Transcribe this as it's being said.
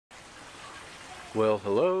Well,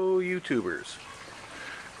 hello YouTubers.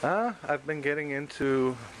 I've been getting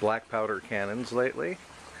into black powder cannons lately,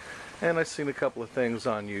 and I've seen a couple of things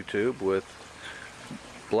on YouTube with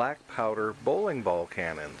black powder bowling ball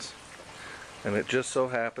cannons. And it just so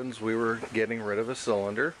happens we were getting rid of a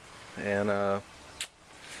cylinder, and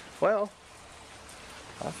well,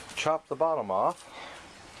 I've chopped the bottom off,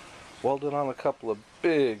 welded on a couple of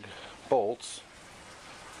big bolts,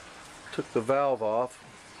 took the valve off,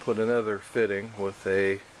 put another fitting with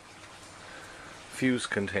a fuse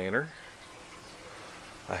container.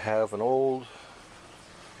 I have an old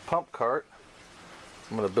pump cart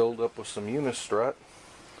I'm going to build up with some unistrut,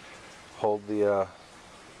 hold the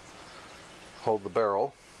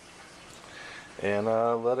barrel, and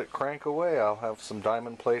let it crank away. I'll have some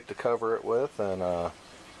diamond plate to cover it with, and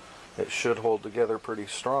it should hold together pretty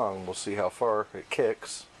strong. We'll see how far it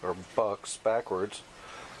kicks or bucks backwards.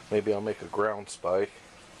 Maybe I'll make a ground spike.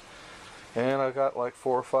 And I got like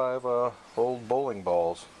 4 or 5 old bowling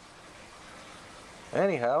balls.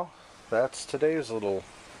 Anyhow, that's today's little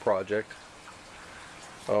project.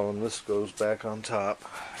 Oh, and this goes back on top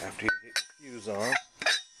after you get your fuse on.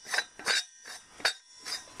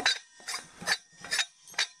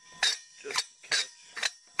 Just to catch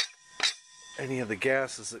any of the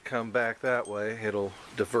gases that come back that way, it'll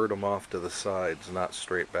divert them off to the sides, not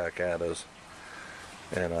straight back at us.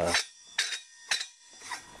 And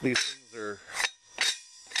these things are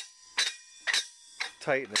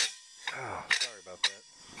tightening. Oh, sorry about that.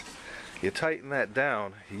 You tighten that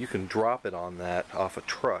down, you can drop it on that off a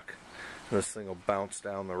truck, and this thing will bounce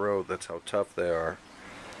down the road. That's how tough they are.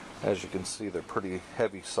 As you can see, they're pretty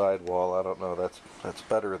heavy sidewall. I don't know, that's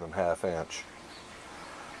better than 1/2 inch.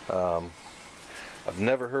 I've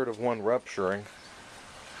never heard of one rupturing,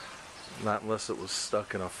 not unless it was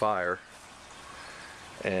stuck in a fire.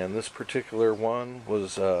 And this particular one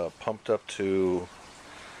was pumped up to,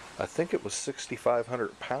 I think it was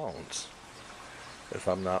 6,500 pounds, if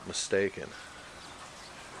I'm not mistaken.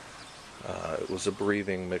 It was a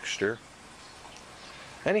breathing mixture.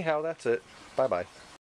 Anyhow, that's it. Bye-bye.